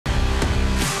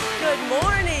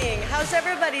How's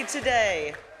everybody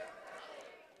today?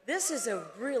 This is a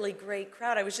really great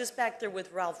crowd. I was just back there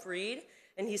with Ralph Reed,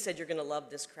 and he said, you're going to love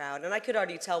this crowd. And I could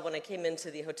already tell when I came into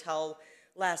the hotel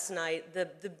last night,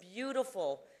 the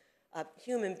beautiful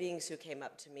human beings who came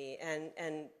up to me,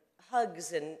 and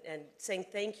hugs and saying,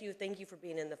 thank you for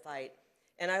being in the fight.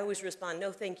 And I always respond,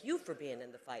 no, thank you for being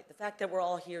in the fight. The fact that we're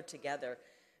all here together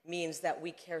means that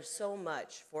we care so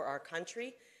much for our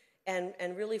country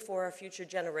and really for our future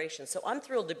generations. So I'm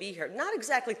thrilled to be here. Not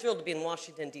exactly thrilled to be in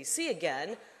Washington, D.C.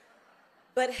 again,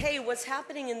 but hey, what's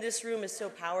happening in this room is so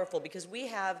powerful because we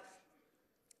have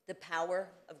the power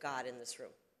of God in this room.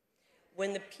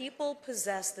 When the people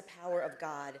possess the power of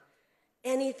God,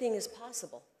 anything is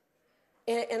possible.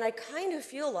 And I kind of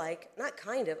feel like, not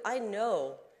kind of, I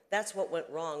know that's what went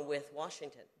wrong with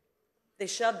Washington. They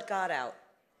shoved God out.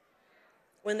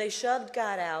 When they shoved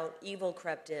God out, evil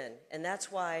crept in. And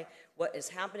that's why what is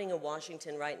happening in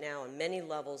Washington right now on many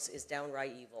levels is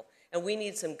downright evil. And we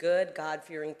need some good,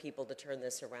 God-fearing people to turn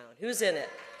this around. Who's in it?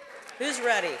 Who's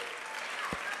ready?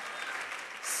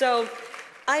 So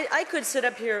I could sit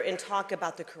up here and talk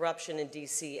about the corruption in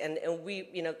D.C. And we,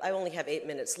 I only have 8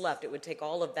 minutes left. It would take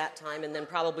all of that time and then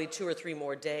probably 2 or 3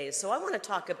 more days. So I want to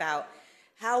talk about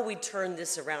how we turn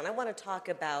this around. I want to talk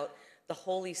about the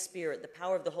Holy Spirit, the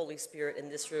power of the Holy Spirit in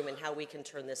this room and how we can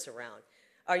turn this around.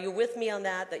 Are you with me on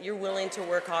that, that you're willing to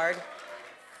work hard?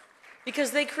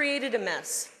 Because they created a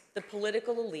mess, the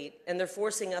political elite, and they're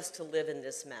forcing us to live in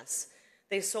this mess.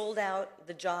 They sold out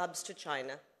the jobs to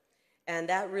China, and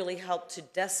that really helped to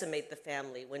decimate the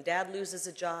family. When dad loses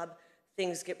a job,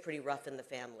 things get pretty rough in the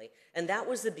family. And that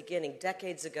was the beginning,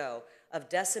 decades ago, of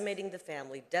decimating the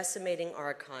family, decimating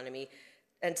our economy,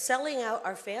 and selling out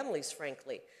our families,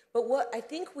 frankly. But what I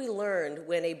think we learned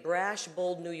when a brash,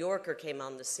 bold New Yorker came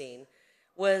on the scene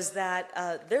was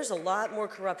that there's a lot more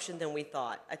corruption than we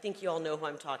thought. I think you all know who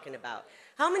I'm talking about.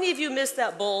 How many of you missed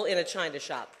that bowl in a China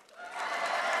shop?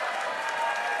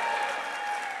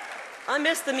 I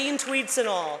missed the mean tweets and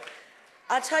all.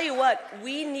 I'll tell you what,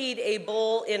 we need a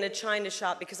bowl in a China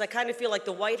shop because I kind of feel like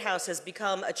the White House has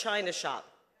become a China shop.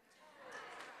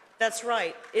 That's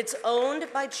right. It's owned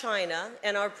by China,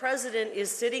 and our president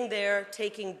is sitting there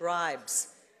taking bribes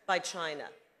by China.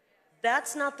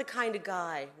 That's not the kind of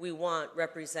guy we want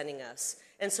representing us.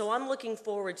 And so I'm looking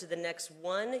forward to the next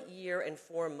 1 year and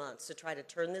 4 months to try to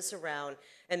turn this around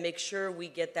and make sure we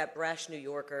get that brash New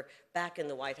Yorker back in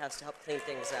the White House to help clean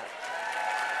things up.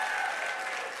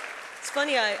 It's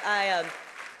funny,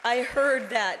 I heard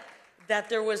that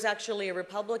there was actually a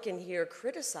Republican here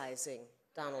criticizing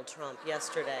Donald Trump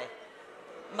yesterday.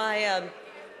 My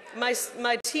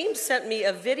team sent me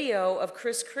a video of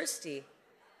Chris Christie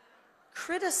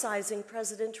criticizing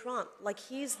President Trump like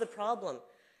he's the problem.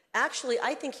 Actually,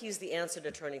 I think he's the answer to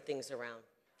turning things around.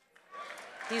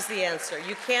 He's the answer.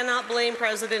 You cannot blame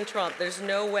President Trump. There's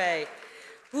no way.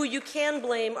 Who you can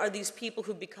blame are these people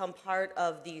who become part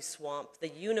of the swamp, the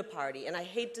uniparty. And I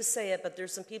hate to say it, but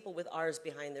there's some people with R's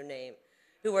behind their name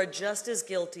who are just as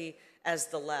guilty as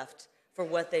the left for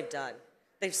what they've done.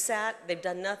 They've sat, they've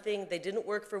done nothing, they didn't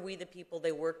work for we the people,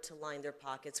 they worked to line their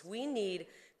pockets. We need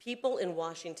people in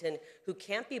Washington who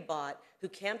can't be bought, who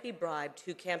can't be bribed,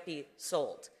 who can't be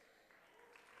sold.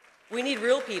 We need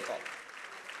real people.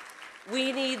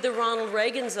 We need the Ronald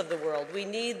Reagans of the world. We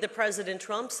need the President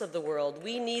Trumps of the world.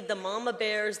 We need the mama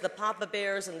bears, the papa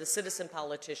bears, and the citizen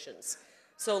politicians.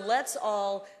 So let's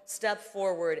all step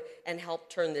forward and help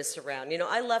turn this around.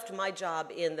 I left my job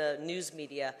in the news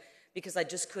media because I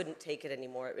just couldn't take it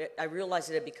anymore. I realized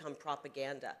it had become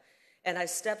propaganda. And I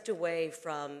stepped away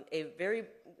from a very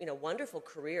wonderful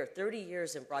career, 30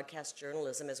 years in broadcast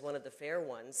journalism as one of the fair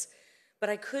ones. But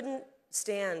I couldn't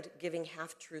stand giving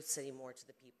half-truths anymore to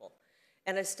the people.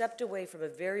 And I stepped away from a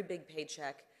very big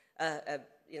paycheck, a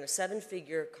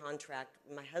 7-figure contract.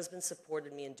 My husband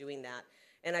supported me in doing that.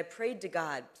 And I prayed to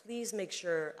God, please make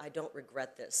sure I don't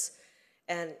regret this.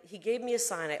 And he gave me a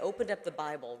sign. I opened up the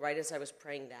Bible right as I was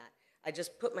praying that. I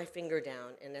just put my finger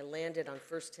down and I landed on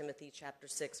 1 Timothy chapter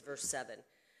 6, verse 7.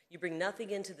 You bring nothing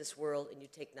into this world and you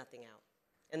take nothing out.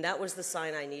 And that was the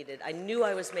sign I needed. I knew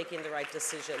I was making the right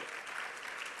decision.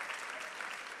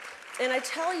 And I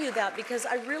tell you that because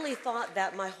I really thought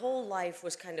that my whole life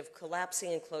was kind of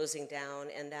collapsing and closing down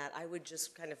and that I would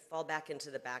just kind of fall back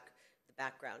into the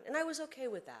background. And I was okay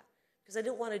with that because I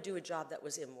didn't want to do a job that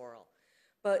was immoral.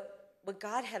 But what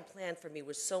God had planned for me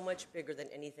was so much bigger than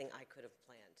anything I could have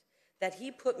planned. That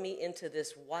he put me into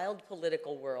this wild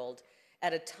political world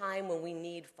at a time when we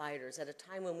need fighters, at a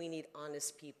time when we need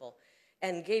honest people,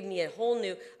 and gave me a whole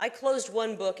new, I closed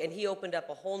one book and he opened up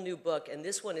a whole new book, and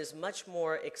this one is much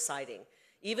more exciting.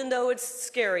 Even though it's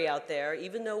scary out there,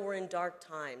 even though we're in dark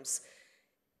times,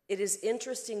 it is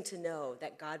interesting to know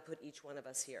that God put each one of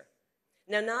us here.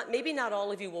 Now, maybe not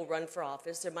all of you will run for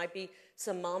office. There might be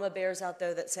some mama bears out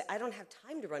there that say, I don't have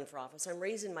time to run for office. I'm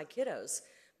raising my kiddos.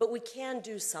 But we can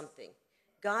do something.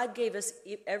 God gave us,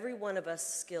 every one of us,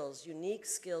 skills, unique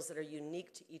skills that are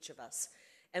unique to each of us.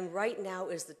 And right now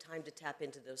is the time to tap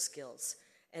into those skills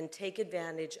and take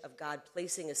advantage of God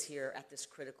placing us here at this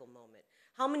critical moment.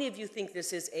 How many of you think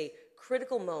this is a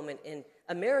critical moment in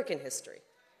American history?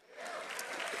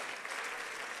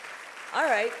 All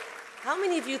right. How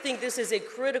many of you think this is a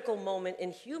critical moment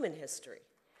in human history?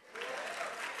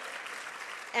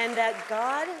 And that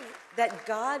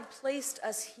God placed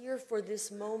us here for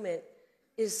this moment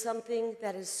is something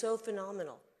that is so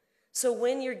phenomenal. So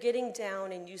when you're getting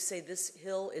down and you say this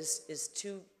hill is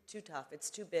too tough, it's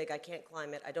too big, I can't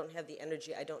climb it, I don't have the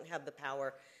energy, I don't have the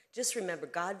power, just remember,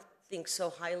 God thinks so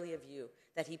highly of you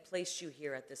that he placed you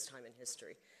here at this time in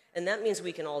history. And that means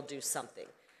we can all do something.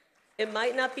 It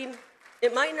might not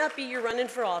be you're running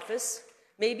for office.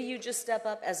 Maybe you just step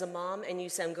up as a mom and you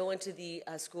say, I'm going to the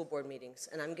school board meetings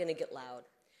and I'm going to get loud.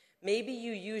 Maybe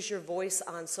you use your voice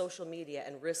on social media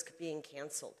and risk being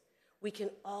canceled. We can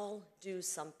all do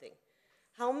something.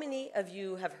 How many of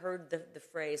you have heard the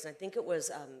phrase, and I think it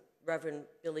was Reverend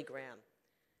Billy Graham,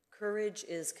 courage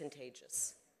is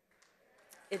contagious.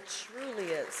 It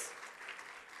truly is.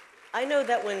 I know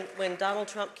that when Donald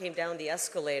Trump came down the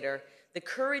escalator, the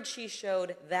courage he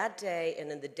showed that day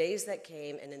and in the days that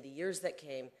came and in the years that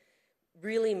came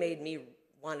really made me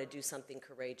want to do something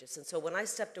courageous. And so when I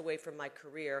stepped away from my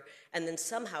career and then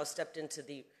somehow stepped into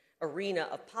the arena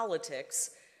of politics,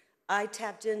 I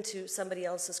tapped into somebody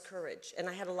else's courage. And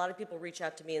I had a lot of people reach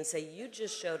out to me and say, you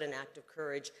just showed an act of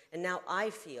courage, and now I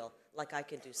feel like I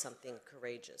can do something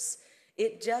courageous.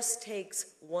 It just takes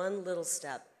one little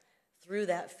step through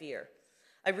that fear.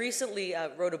 I recently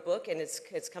wrote a book, and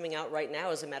it's coming out right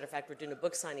now. As a matter of fact, we're doing a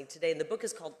book signing today, and the book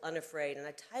is called Unafraid, and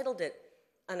I titled it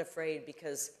Unafraid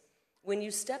because when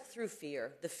you step through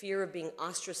fear, the fear of being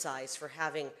ostracized for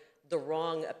having the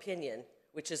wrong opinion,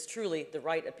 which is truly the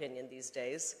right opinion these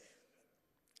days,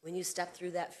 when you step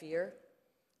through that fear,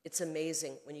 it's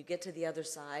amazing. When you get to the other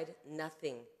side,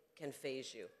 nothing can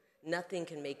faze you. Nothing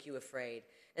can make you afraid.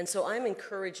 And so I'm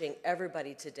encouraging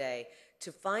everybody today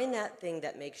to find that thing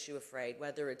that makes you afraid,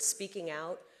 whether it's speaking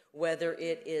out, whether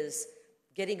it is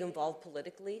getting involved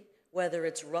politically, whether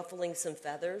it's ruffling some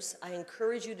feathers. I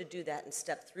encourage you to do that and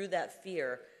step through that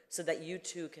fear so that you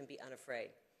too can be unafraid.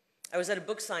 I was at a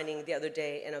book signing the other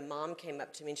day, and a mom came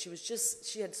up to me, and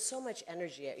she had so much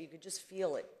energy. You could just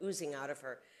feel it oozing out of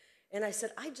her. And I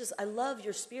said, I love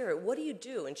your spirit. What do you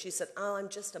do? And she said, oh, I'm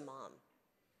just a mom.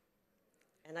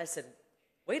 And I said,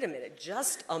 wait a minute,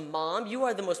 just a mom? You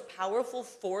are the most powerful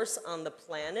force on the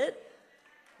planet?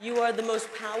 You are the most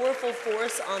powerful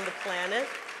force on the planet?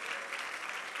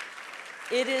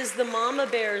 It is the mama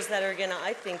bears that are gonna,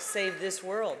 I think, save this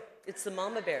world. It's the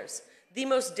mama bears. The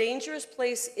most dangerous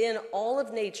place in all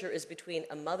of nature is between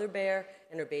a mother bear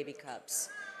and her baby cubs.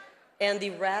 And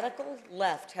the radical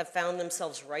left have found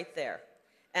themselves right there.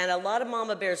 And a lot of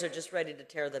mama bears are just ready to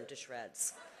tear them to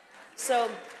shreds. So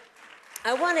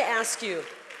I want to ask you,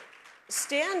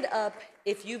 stand up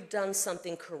if you've done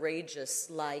something courageous,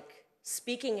 like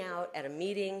speaking out at a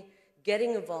meeting,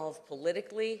 getting involved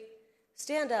politically.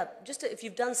 Stand up just if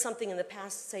you've done something in the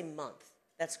past, say, month.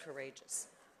 That's courageous.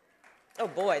 Oh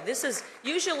boy, this is,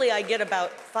 usually I get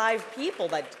about 5 people,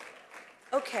 but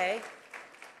okay.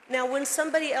 Now when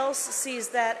somebody else sees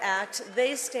that act,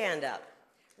 they stand up.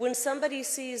 When somebody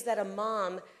sees that a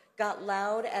mom got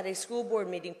loud at a school board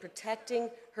meeting protecting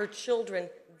her children,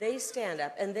 they stand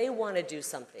up and they want to do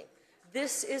something.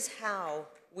 This is how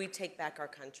we take back our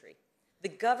country. The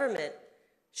government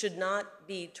should not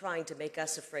be trying to make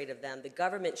us afraid of them. The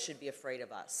government should be afraid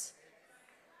of us.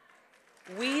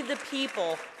 We the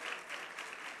people,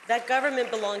 that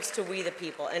government belongs to we the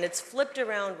people, and it's flipped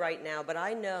around right now, but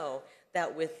I know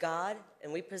that with God,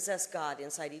 and we possess God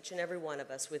inside each and every one of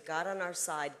us, with God on our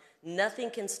side, nothing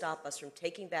can stop us from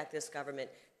taking back this government,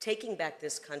 taking back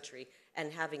this country,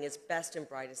 and having its best and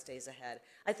brightest days ahead.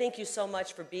 I thank you so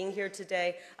much for being here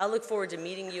today. I look forward to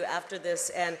meeting you after this,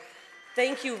 and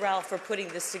thank you, Ralph, for putting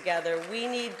this together. We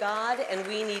need God, and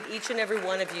we need each and every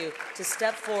one of you to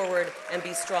step forward and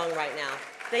be strong right now.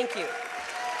 Thank you.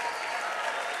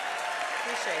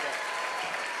 Appreciate it.